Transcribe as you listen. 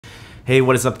Hey,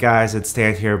 what is up guys? It's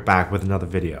Stan here, back with another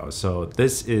video. So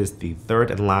this is the third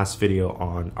and last video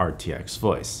on RTX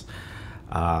Voice.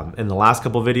 In the last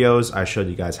couple videos, I showed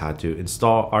you guys how to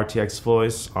install RTX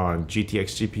Voice on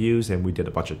GTX GPUs, and we did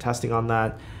a bunch of testing on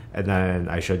that. And then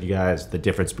I showed you guys the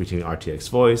difference between RTX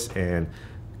Voice and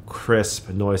crisp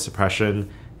noise suppression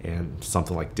and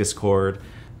something like Discord.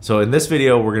 So in this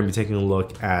video, we're going to be taking a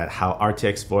look at how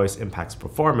RTX Voice impacts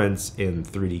performance in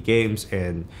 3D games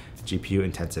and GPU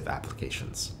intensive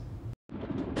applications.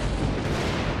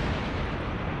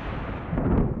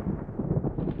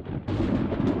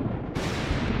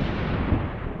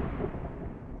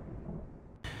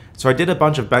 So I did a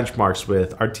bunch of benchmarks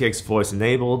with RTX Voice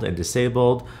enabled and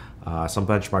disabled. Some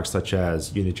benchmarks such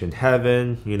as Unigine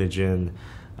Heaven, Unigine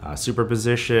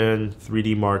Superposition,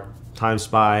 3D Mark Time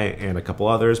Spy, and a couple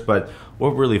others, but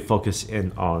we'll really focus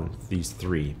in on these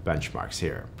three benchmarks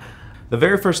here. The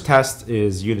very first test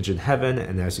is Unigine Heaven,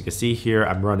 and as you can see here,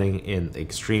 I'm running in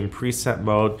extreme preset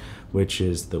mode, which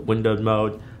is the windowed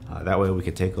mode. That way we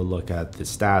can take a look at the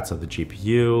stats of the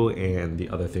GPU and the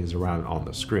other things around on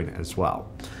the screen as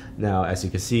well. Now, as you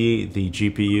can see, the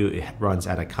GPU runs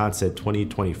at a constant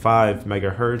 2025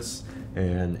 megahertz,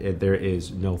 and there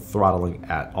is no throttling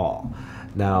at all.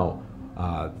 Now,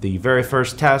 the very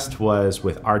first test was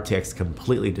with RTX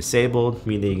completely disabled,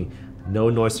 meaning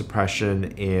no noise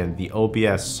suppression, and the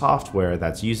OBS software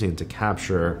that's using to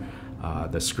capture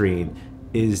the screen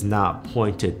is not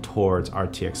pointed towards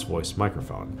RTX Voice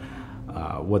microphone.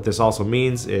 What this also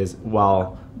means is,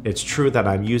 while it's true that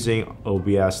I'm using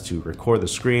OBS to record the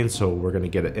screen, so we're going to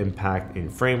get an impact in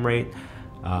frame rate.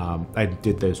 I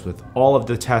did this with all of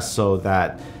the tests so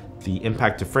that the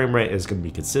impact to frame rate is going to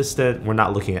be consistent. We're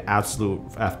not looking at absolute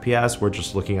FPS, we're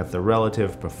just looking at the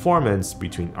relative performance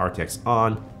between RTX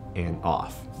on and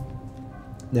off.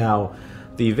 Now,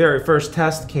 the very first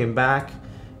test came back,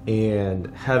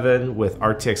 and Heaven with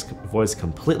RTX Voice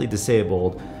completely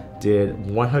disabled did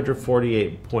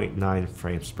 148.9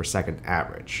 frames per second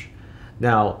average.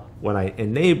 Now, when I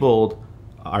enabled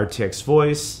RTX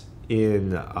Voice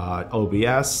in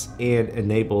OBS and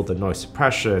enabled the noise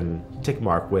suppression tick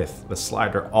mark with the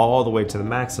slider all the way to the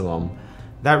maximum,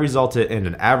 that resulted in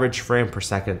an average frame per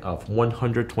second of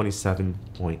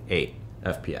 127.8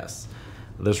 FPS.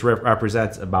 This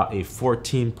represents about a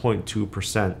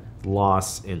 14.2%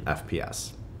 loss in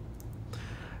FPS.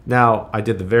 Now, I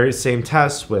did the very same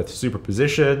test with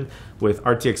Superposition. With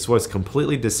RTX Voice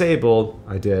completely disabled,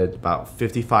 I did about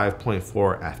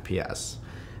 55.4 FPS.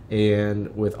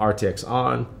 And with RTX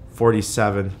on,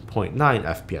 47.9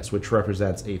 FPS, which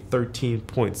represents a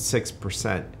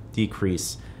 13.6%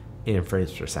 decrease in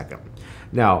frames per second.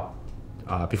 Now,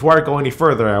 before I go any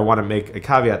further, I want to make a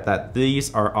caveat that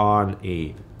these are on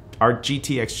a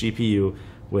GTX GPU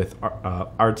with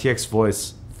RTX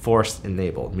Voice forced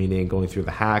enabled, meaning going through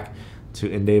the hack to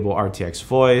enable RTX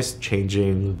Voice,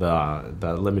 changing the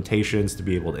limitations to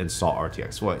be able to install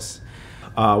RTX Voice.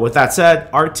 With that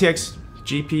said, RTX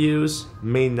GPUs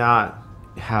may not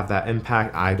have that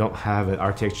impact. I don't have an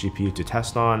RTX GPU to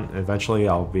test on. Eventually,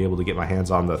 I'll be able to get my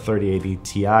hands on the 3080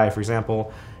 Ti, for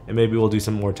example, and maybe we'll do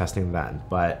some more testing then.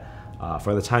 But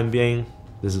for the time being,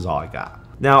 this is all I got.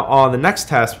 Now, on the next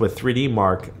test with 3D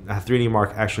Mark, 3D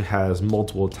Mark actually has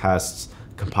multiple tests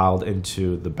compiled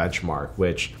into the benchmark,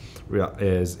 which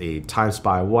is a Time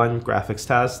Spy 1 graphics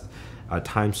test, a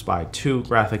Time Spy 2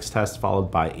 graphics test,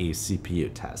 followed by a CPU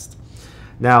test.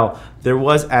 Now, there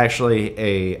was actually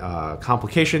a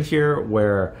complication here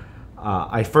where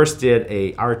I first did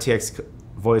a RTX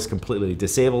Voice completely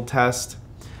disabled test.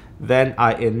 Then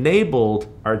I enabled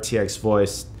RTX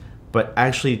Voice, but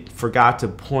actually forgot to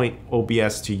point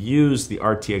OBS to use the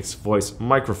RTX Voice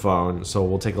microphone, so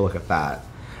we'll take a look at that.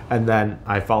 And then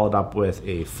I followed up with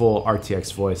a full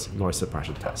RTX Voice noise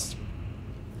suppression test.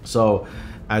 So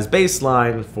as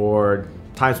baseline for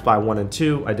Time Spy 1 and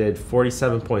 2, I did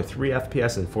 47.3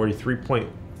 FPS and 43.3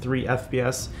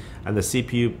 FPS, and the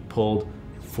CPU pulled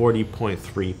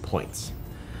 40.3 points.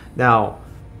 Now,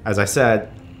 as I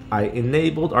said, I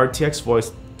enabled RTX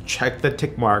Voice, checked the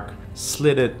tick mark,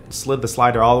 slid the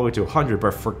slider all the way to 100,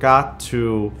 but forgot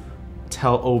to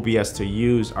tell OBS to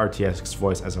use RTX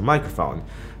Voice as a microphone.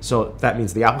 So that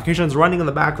means the application is running in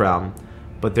the background,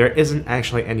 but there isn't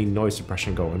actually any noise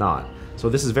suppression going on. So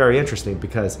this is very interesting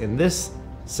because in this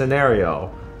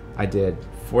scenario, I did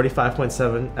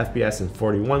 45.7 FPS and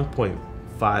 41.5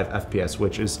 FPS,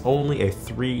 which is only a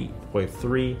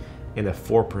 3.3 and a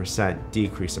 4%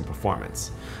 decrease in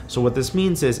performance. So what this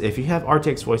means is if you have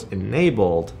RTX Voice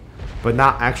enabled, but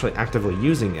not actually actively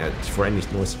using it for any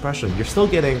noise suppression, you're still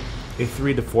getting a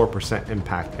 3 to 4%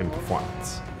 impact in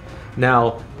performance.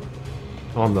 Now,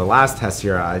 on the last test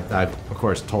here, I of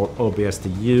course told OBS to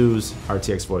use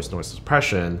RTX Voice noise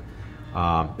suppression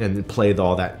and played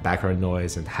all that background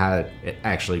noise and had it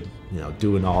actually,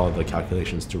 doing all of the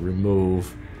calculations to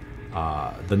remove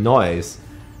the noise.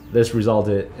 This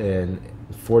resulted in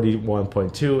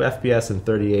 41.2 FPS and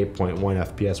 38.1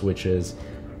 FPS, which is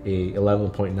a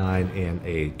 11.9 and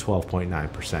a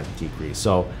 12.9% decrease.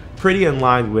 So pretty in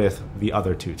line with the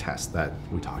other two tests that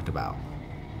we talked about.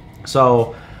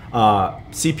 So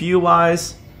CPU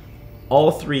wise,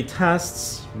 all three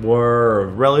tests were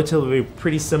relatively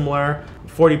pretty similar: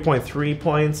 40.3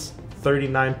 points,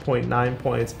 39.9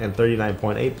 points, and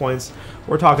 39.8 points.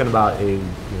 We're talking about a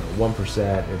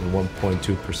 1% and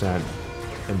 1.2%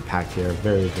 impact here.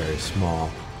 Very, very small.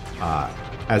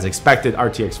 As expected,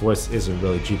 RTX Voice isn't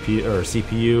really GPU or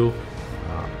CPU.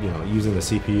 Using the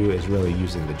CPU is really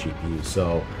using the GPU.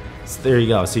 So there you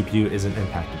go. CPU isn't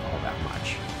impacted all that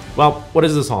much. Well, what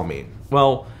does this all mean?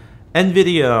 Well,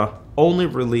 NVIDIA only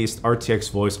released RTX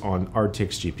Voice on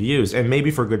RTX GPUs, and maybe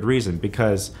for good reason,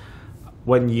 because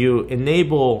when you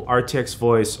enable RTX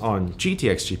Voice on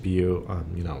GTX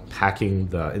GPU, hacking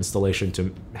the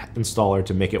installer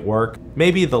to make it work,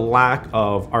 maybe the lack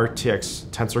of RTX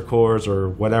tensor cores or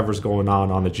whatever's going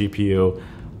on the GPU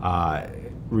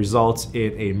results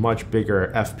in a much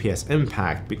bigger FPS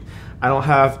impact. I don't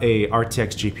have a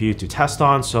RTX GPU to test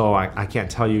on, so I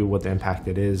can't tell you what the impact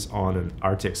it is on an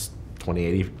RTX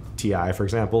 2080 Ti, for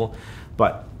example.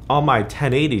 But on my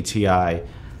 1080 Ti,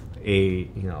 a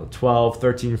 12,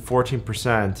 13,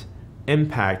 14%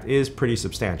 impact is pretty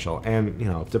substantial. And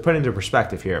to put it into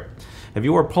perspective here, if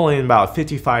you were pulling about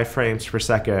 55 frames per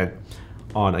second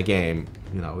on a game,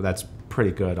 that's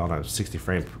pretty good on a 60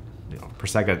 frame per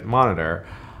second monitor,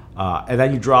 and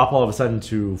then you drop all of a sudden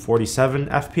to 47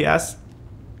 FPS,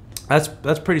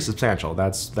 that's pretty substantial.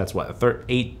 That's what, a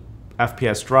 8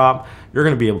 FPS drop. You're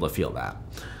going to be able to feel that.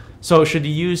 So should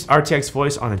you use RTX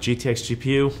Voice on a GTX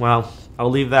GPU? Well,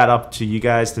 I'll leave that up to you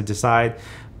guys to decide,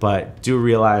 but do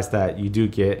realize that you do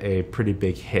get a pretty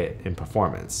big hit in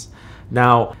performance.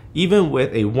 Now, even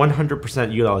with a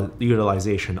 100%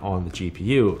 utilization on the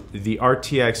GPU, the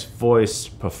RTX Voice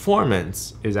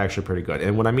performance is actually pretty good.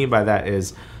 And what I mean by that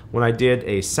is, when I did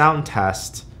a sound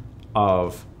test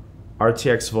of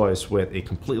RTX Voice with a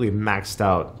completely maxed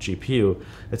out GPU,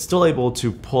 it's still able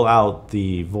to pull out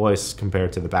the voice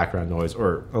compared to the background noise,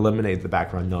 or eliminate the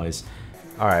background noise.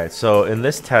 Alright, so in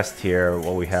this test here,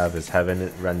 what we have is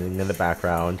Heaven running in the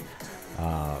background,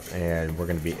 and we're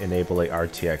going to be enabling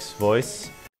RTX Voice.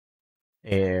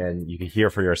 And you can hear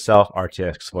for yourself,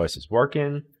 RTX Voice is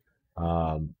working.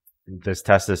 This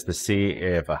test is to see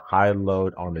if a high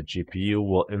load on the GPU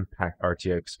will impact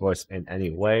RTX Voice in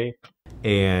any way.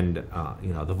 And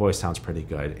the voice sounds pretty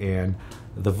good. And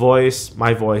the voice,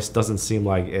 my voice, doesn't seem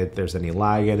like there's any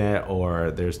lag in it,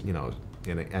 or there's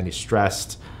any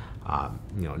stressed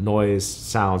noise,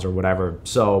 sounds, or whatever.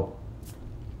 So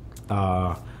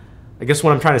I guess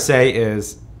what I'm trying to say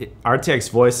is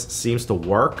RTX Voice seems to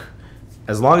work.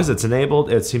 As long as it's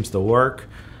enabled, it seems to work.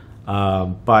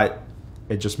 But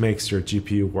it just makes your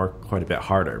GPU work quite a bit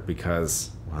harder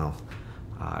because, well,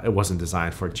 it wasn't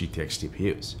designed for GTX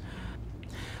GPUs.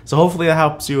 So hopefully that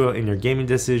helps you in your gaming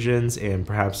decisions and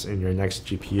perhaps in your next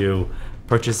GPU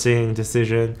purchasing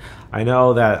decision. I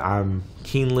know that I'm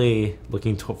keenly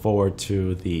looking forward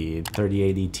to the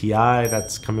 3080 Ti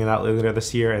that's coming out later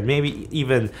this year, and maybe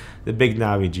even the Big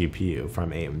Navi GPU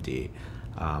from AMD.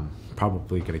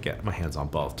 Probably going to get my hands on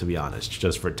both, to be honest,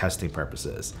 just for testing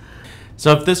purposes.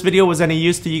 So if this video was any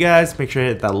use to you guys, make sure to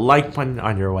hit that like button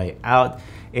on your way out.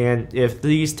 And if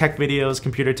these tech videos,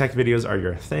 computer tech videos, are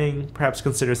your thing, perhaps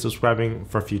consider subscribing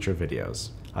for future videos.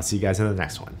 I'll see you guys in the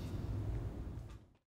next one.